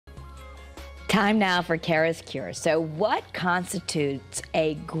Time now for Kara's Cure. So what constitutes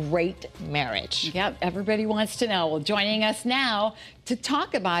a great marriage? Yep, everybody wants to know. Well, joining us now to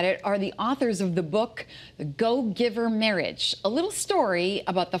talk about it are the authors of the book, The Go-Giver Marriage, a little story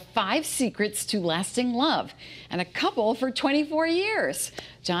about the 5 secrets to lasting love, and a couple for 24 years.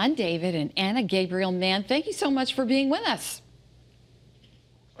 John David and Anna Gabriel Mann, thank you so much for being with us.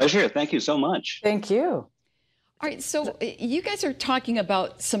 Pleasure. Thank you so much. Thank you. All right, so you guys are talking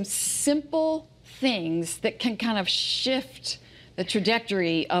about some simple things that can kind of shift the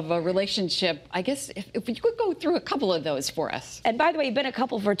trajectory of a relationship. I guess if you could go through a couple of those for us. And by the way, you've been a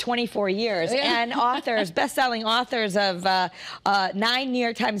couple for 24 years and authors, best-selling authors of 9 New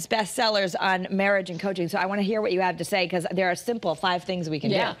York Times bestsellers on marriage and coaching. So I want to hear what you have to say because there are simple 5 things we can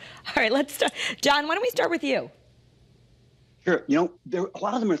do. All right, let's start. John, why don't we start with you? Sure. You know, a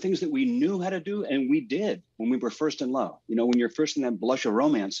lot of them are things that we knew how to do and we did when we were first in love. You know, when you're first in that blush of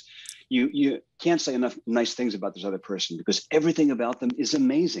romance, you can't say enough nice things about this other person because everything about them is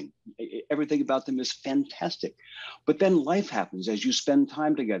amazing. Everything about them is fantastic. But then life happens as you spend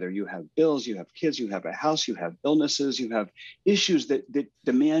time together. You have bills, you have kids, you have a house, you have illnesses, you have issues that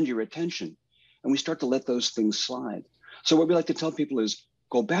demand your attention. And we start to let those things slide. So what we like to tell people is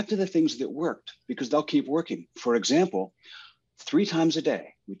go back to the things that worked because they'll keep working. For example, 3 times a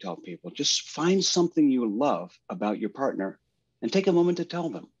day, we tell people, just find something you love about your partner and take a moment to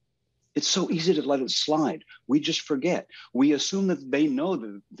tell them. It's so easy to let it slide. We just forget. We assume that they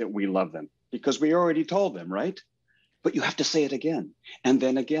know that we love them because we already told them, right? But you have to say it again, and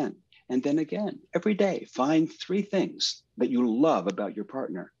then again, and then again. Every day, find 3 things that you love about your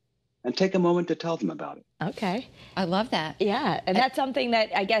partner and take a moment to tell them about it. Okay. I love that. Yeah, and that's something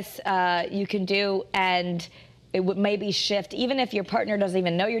that I guess you can do, and it would maybe shift even if your partner doesn't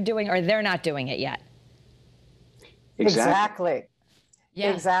even know you're doing or they're not doing it yet. Exactly.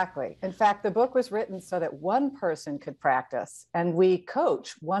 Yeah. Exactly. In fact, the book was written so that one person could practice, and we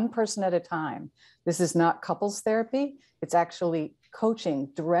coach one person at a time. This is not couples therapy. It's actually coaching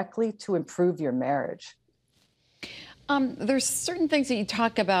directly to improve your marriage. There's certain things that you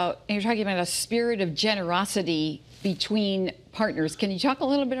talk about, and you're talking about a spirit of generosity between partners. Can you talk a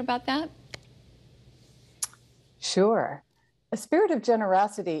little bit about that? Sure. A spirit of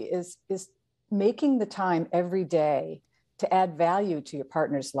generosity is making the time every day to add value to your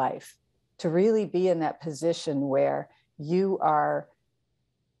partner's life, to really be in that position where you are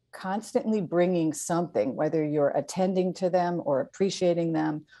constantly bringing something, whether you're attending to them or appreciating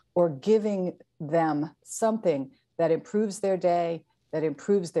them or giving them something that improves their day, that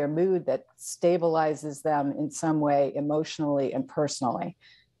improves their mood, that stabilizes them in some way emotionally and personally.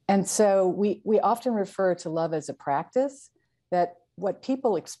 And so we often refer to love as a practice, that what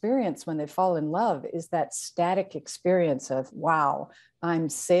people experience when they fall in love is that static experience of, wow, I'm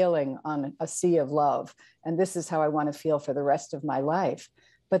sailing on a sea of love, and this is how I want to feel for the rest of my life.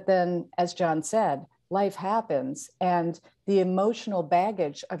 But then, as John said, life happens, and the emotional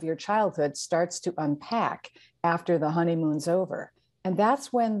baggage of your childhood starts to unpack after the honeymoon's over. And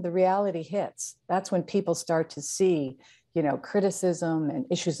that's when the reality hits. That's when people start to see, you know, criticism and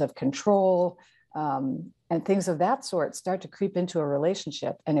issues of control and things of that sort start to creep into a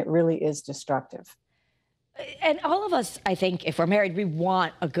relationship, and it really is destructive. And all of us, I think, if we're married, we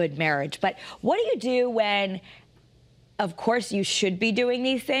want a good marriage. But what do you do when, of course, you should be doing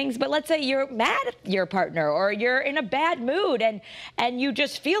these things, but let's say you're mad at your partner or you're in a bad mood and you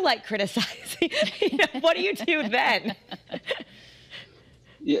just feel like criticizing? You know, what do you do then?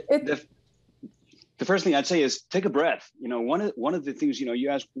 Yeah, the first thing I'd say is take a breath. You know, one of the things, you know, you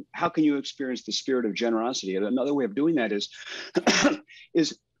ask, how can you experience the spirit of generosity? And another way of doing that is,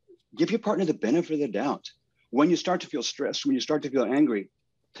 is give your partner the benefit of the doubt. When you start to feel stressed, when you start to feel angry,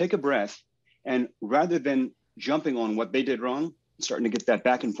 take a breath. And rather than jumping on what they did wrong, starting to get that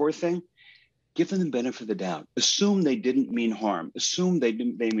back and forth thing, give them the benefit of the doubt. Assume they didn't mean harm. Assume they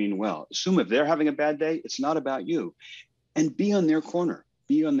mean well. Assume if they're having a bad day, it's not about you. And be on their corner.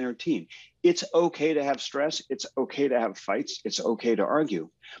 Be on their team. It's okay to have stress. It's okay to have fights. It's okay to argue.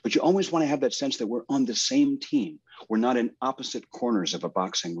 But you always want to have that sense that we're on the same team. We're not in opposite corners of a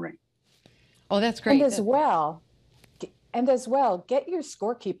boxing ring. Oh, that's great. And as well, get your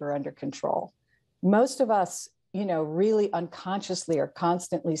scorekeeper under control. Most of us, you know, really unconsciously are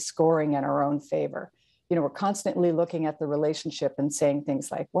constantly scoring in our own favor. You know, we're constantly looking at the relationship and saying things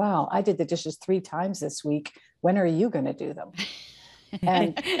like, wow, I did the dishes 3 times this week. When are you going to do them?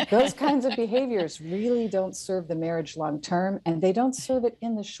 And those kinds of behaviors really don't serve the marriage long term, and they don't serve it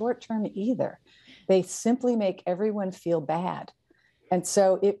in the short term either. They simply make everyone feel bad. And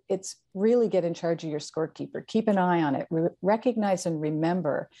so it's really get in charge of your scorekeeper. Keep an eye on it. Recognize and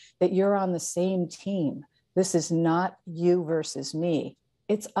remember that you're on the same team. This is not you versus me.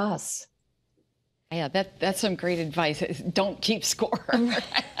 It's us. Yeah, that's some great advice. Don't keep score.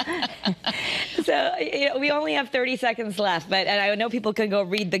 So we only have 30 seconds left, and I know people can go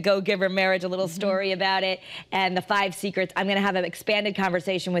read the Go Giver Marriage, a little story about it, and the 5 secrets. I'm going to have an expanded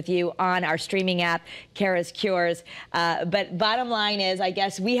conversation with you on our streaming app, Kara's Cures. But bottom line is, I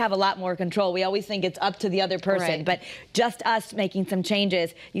guess we have a lot more control. We always think it's up to the other person, right. But just us making some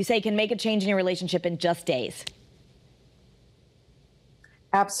changes, you say, can make a change in your relationship in just days.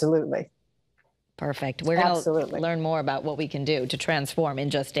 Absolutely. Perfect. We're going to learn more about what we can do to transform in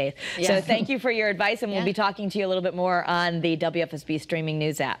just days. Yeah. So thank you for your advice, and we'll be talking to you a little bit more on the WFSB streaming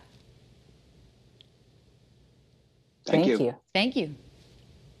news app. Thank you. Thank you.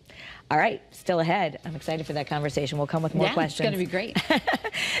 All right, still ahead. I'm excited for that conversation. We'll come with more questions. It's going to be great.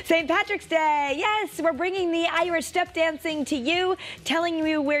 St. Patrick's Day. Yes, we're bringing the Irish step dancing to you, telling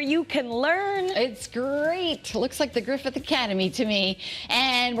you where you can learn. It's great. Looks like the Griffith Academy to me.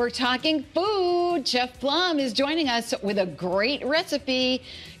 And we're talking food. Chef Plum is joining us with a great recipe.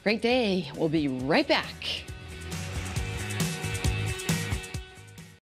 Great day. We'll be right back.